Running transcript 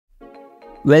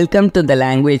Welcome to the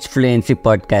Language Fluency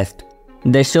Podcast,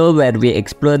 the show where we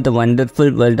explore the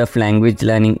wonderful world of language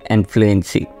learning and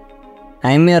fluency.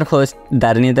 I am your host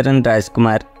Dharnidharan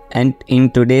Rajkumar, and in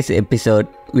today's episode,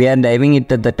 we are diving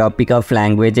into the topic of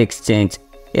language exchange,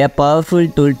 a powerful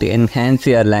tool to enhance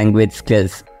your language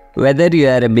skills. Whether you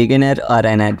are a beginner or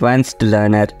an advanced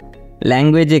learner,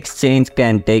 language exchange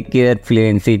can take your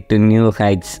fluency to new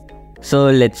heights.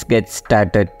 So let's get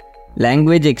started.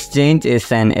 Language exchange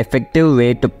is an effective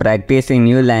way to practice a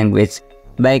new language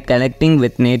by connecting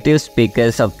with native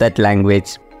speakers of that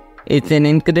language. It's an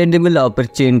incredible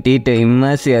opportunity to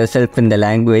immerse yourself in the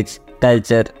language,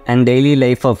 culture, and daily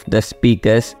life of the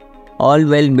speakers, all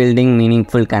while building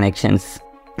meaningful connections.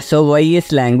 So why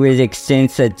is language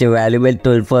exchange such a valuable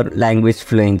tool for language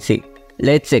fluency?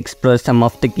 Let's explore some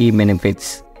of the key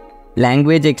benefits.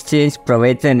 Language exchange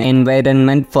provides an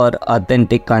environment for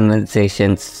authentic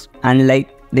conversations. Unlike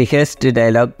rehearsed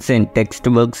dialogues in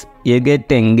textbooks, you get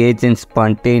to engage in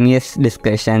spontaneous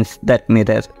discussions that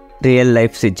mirror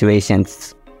real-life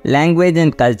situations. Language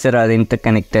and culture are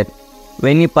interconnected.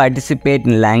 When you participate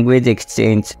in language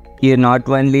exchange, you not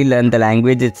only learn the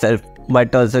language itself,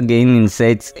 but also gain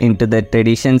insights into the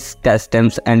traditions,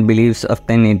 customs, and beliefs of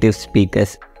the native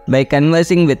speakers. By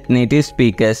conversing with native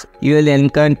speakers, you will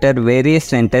encounter various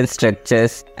sentence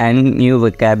structures and new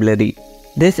vocabulary.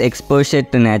 This exposure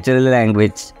to natural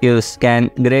language use can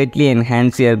greatly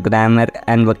enhance your grammar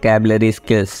and vocabulary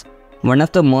skills. One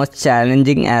of the most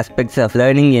challenging aspects of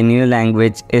learning a new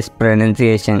language is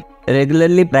pronunciation.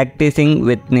 Regularly practicing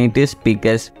with native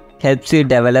speakers helps you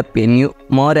develop a new,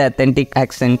 more authentic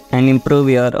accent and improve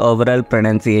your overall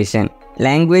pronunciation.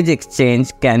 Language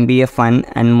exchange can be a fun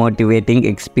and motivating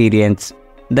experience.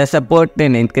 The support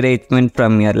and encouragement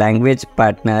from your language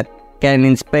partner can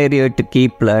inspire you to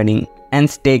keep learning and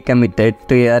stay committed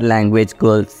to your language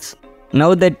goals.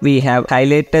 Now that we have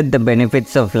highlighted the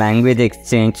benefits of language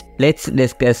exchange, let's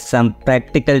discuss some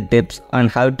practical tips on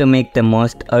how to make the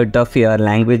most out of your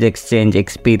language exchange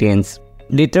experience.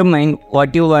 Determine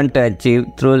what you want to achieve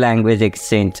through language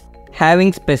exchange.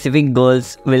 Having specific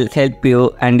goals will help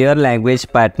you and your language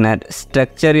partner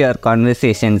structure your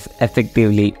conversations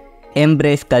effectively.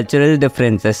 Embrace cultural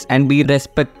differences and be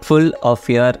respectful of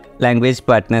your language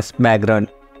partner's background.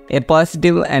 A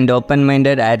positive and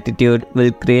open-minded attitude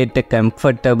will create a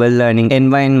comfortable learning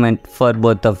environment for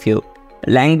both of you.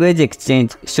 Language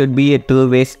exchange should be a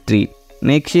two-way street.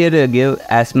 Make sure you give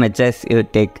as much as you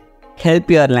take. Help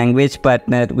your language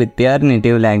partner with their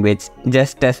native language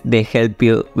just as they help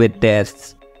you with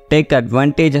theirs. Take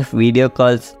advantage of video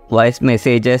calls, voice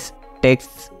messages,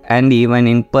 texts, and even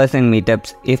in-person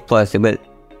meetups if possible.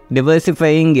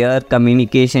 Diversifying your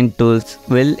communication tools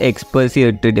will expose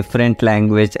you to different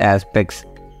language aspects.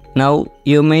 Now,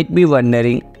 you might be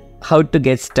wondering how to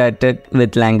get started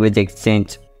with language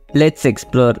exchange. Let's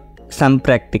explore some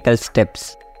practical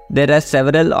steps. There are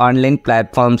several online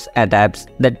platforms and apps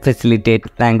that facilitate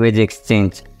language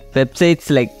exchange. Websites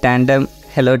like Tandem,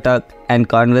 HelloTalk, and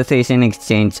Conversation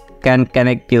Exchange can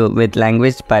connect you with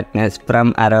language partners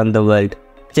from around the world.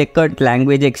 Check out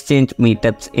language exchange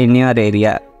meetups in your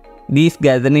area. These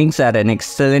gatherings are an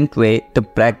excellent way to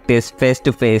practice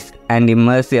face-to-face and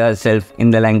immerse yourself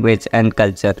in the language and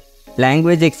culture.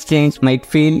 Language exchange might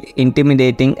feel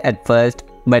intimidating at first,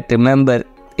 but remember,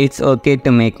 it's okay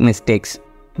to make mistakes.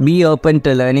 Be open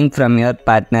to learning from your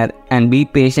partner and be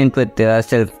patient with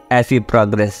yourself as you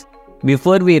progress.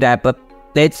 Before we wrap up,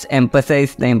 let's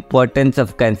emphasize the importance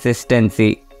of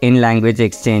consistency in language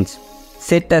exchange.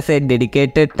 Set aside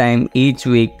dedicated time each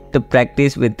week to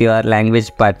practice with your language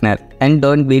partner and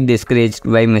don't be discouraged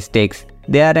by mistakes.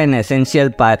 They are an essential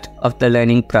part of the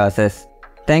learning process.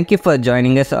 Thank you for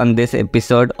joining us on this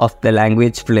episode of the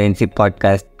Language Fluency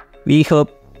Podcast. We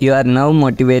hope you are now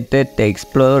motivated to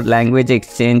explore language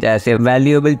exchange as a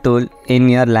valuable tool in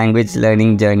your language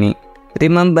learning journey.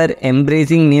 Remember,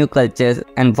 embracing new cultures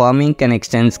and forming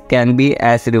connections can be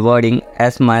as rewarding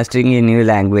as mastering a new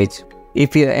language.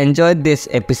 If you enjoyed this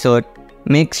episode,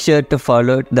 make sure to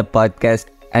follow the podcast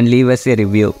and leave us a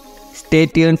review. Stay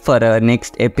tuned for our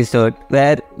next episode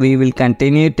where we will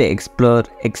continue to explore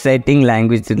exciting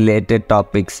language-related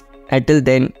topics. Until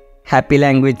then, happy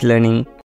language learning.